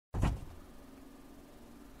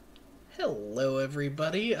Hello,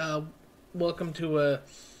 everybody. Welcome to an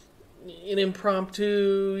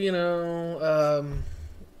impromptu,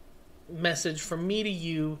 message from me to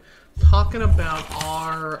you, talking about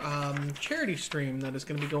our charity stream that is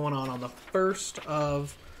going to be going on the 1st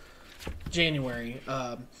of January.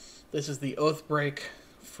 This is the Oathbreak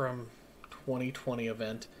from 2020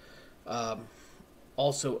 event.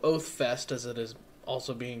 Also, Oath Fest, as it is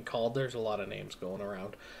also being called. There's a lot of names going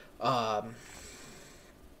around.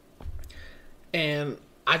 And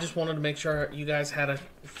I just wanted to make sure you guys are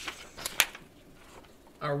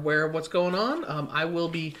aware of what's going on. I will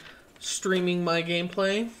be streaming my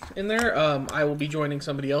gameplay in there. I will be joining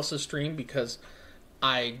somebody else's stream because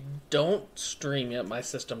I don't stream yet. My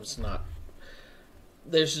system's not...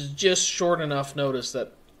 There's just short enough notice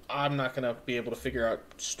that I'm not going to be able to figure out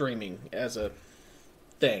streaming as a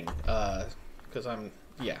thing. Because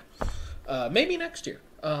maybe next year.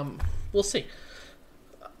 We'll see.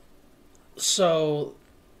 So,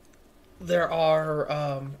 there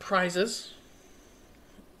are prizes.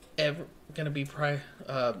 Going to be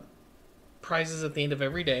prizes at the end of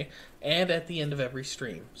every day and at the end of every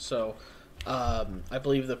stream. So, I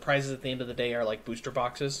believe the prizes at the end of the day are like booster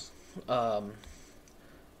boxes.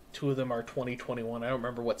 Two of them are 2021. I don't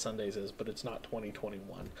remember what Sundays is, but it's not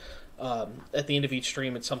 2021. At the end of each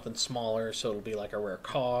stream, it's something smaller, so it'll be like a rare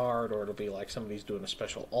card, or it'll be like somebody's doing a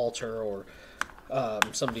special altar, or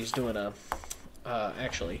somebody's doing a...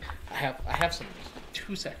 actually, I have some...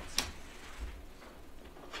 2 seconds.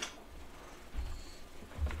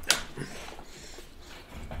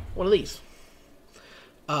 One of these.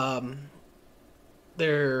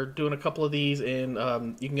 They're doing a couple of these in...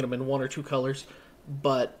 you can get them in 1 or 2 colors,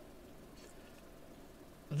 but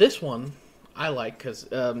this one I like because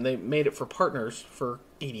they made it for partners for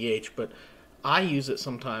EDH, but I use it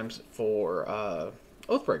sometimes for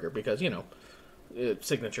Oathbreaker because,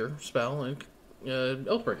 signature spell and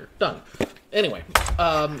Oathbreaker. Done. Anyway,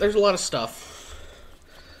 there's a lot of stuff.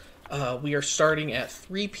 We are starting at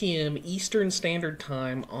 3 p.m. Eastern Standard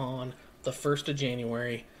Time on the 1st of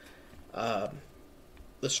January. The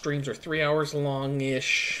streams are 3 hours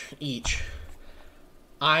long-ish each.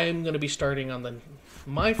 I'm going to be starting on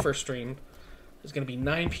my first stream is going to be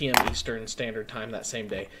 9 p.m. Eastern Standard Time that same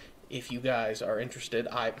day. If you guys are interested,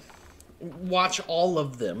 watch all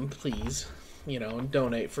of them, please, and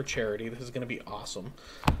donate for charity. This is going to be awesome.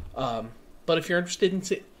 But if you're interested in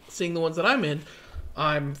seeing the ones that I'm in,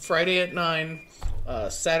 I'm Friday at 9,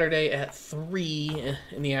 Saturday at 3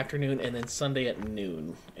 in the afternoon, and then Sunday at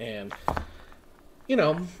noon. And,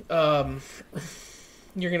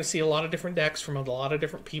 you're going to see a lot of different decks from a lot of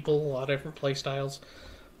different people, a lot of different play styles.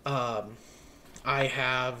 I'm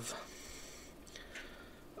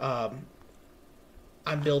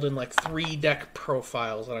building like 3 deck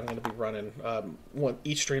profiles that I'm going to be running.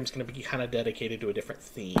 Each stream is going to be kind of dedicated to a different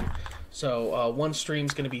theme. So one stream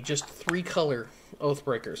is going to be just 3 color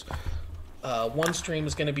Oathbreakers. One stream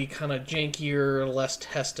is going to be kind of jankier, less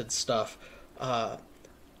tested stuff.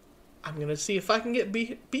 I'm going to see if I can get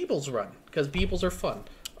Beebles run, because Beebles are fun.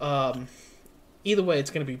 Either way, it's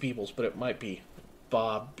going to be Beebles, but it might be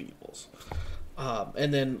Bob Beebles.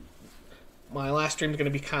 And then my last stream is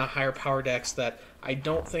going to be kind of higher power decks that I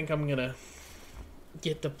don't think I'm going to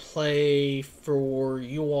get to play for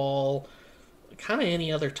you all kind of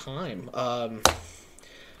any other time.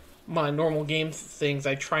 My normal game things,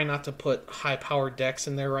 I try not to put high power decks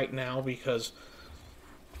in there right now because,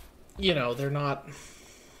 they're not...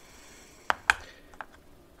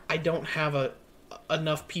 I don't have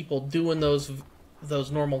enough people doing those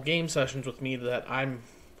normal game sessions with me that I'm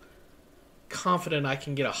confident I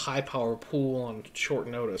can get a high power pool on short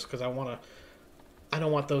notice, because I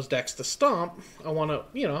don't want those decks to stomp. I want to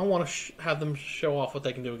have them show off what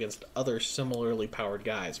they can do against other similarly powered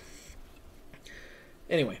guys.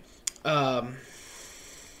 Anyway,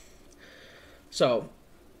 so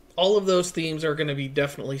all of those themes are going to be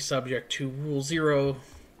definitely subject to Rule 0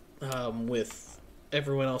 with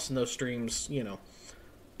everyone else in those streams,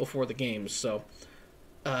 before the games. So,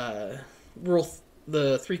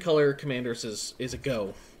 the 3 color commanders is a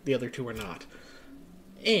go. The other 2 are not.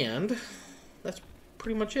 And that's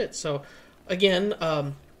pretty much it. So, again,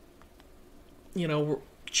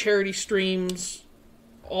 charity streams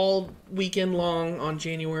all weekend long on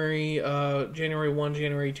January 1,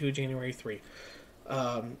 January 2, January 3.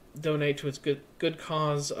 Donate to its good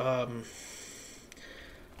cause.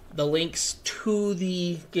 The links to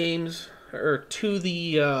the games, or to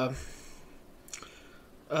the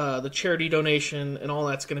charity donation and all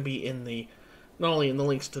that's going to be in not only in the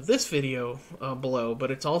links to this video below,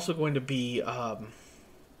 but it's also going to be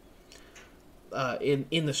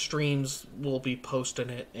in the streams. We'll be posting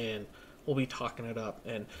it, and we'll be talking it up,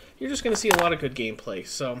 and you're just going to see a lot of good gameplay.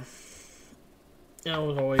 So, as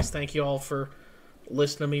always, thank you all for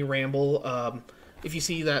listening to me ramble. If you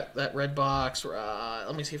see that red box,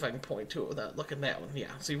 let me see if I can point to it without looking at that one. Yeah,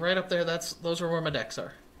 see right up there, those are where my decks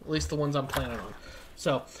are. At least the ones I'm planning on.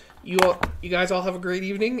 So, you guys all have a great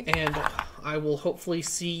evening, and I will hopefully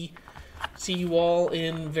see you all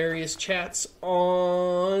in various chats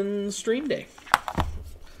on stream day.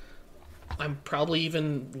 I'm probably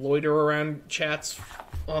even loiter around chats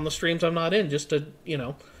on the streams I'm not in, just to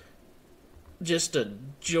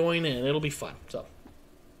join in. It'll be fun. So,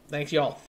 thanks y'all.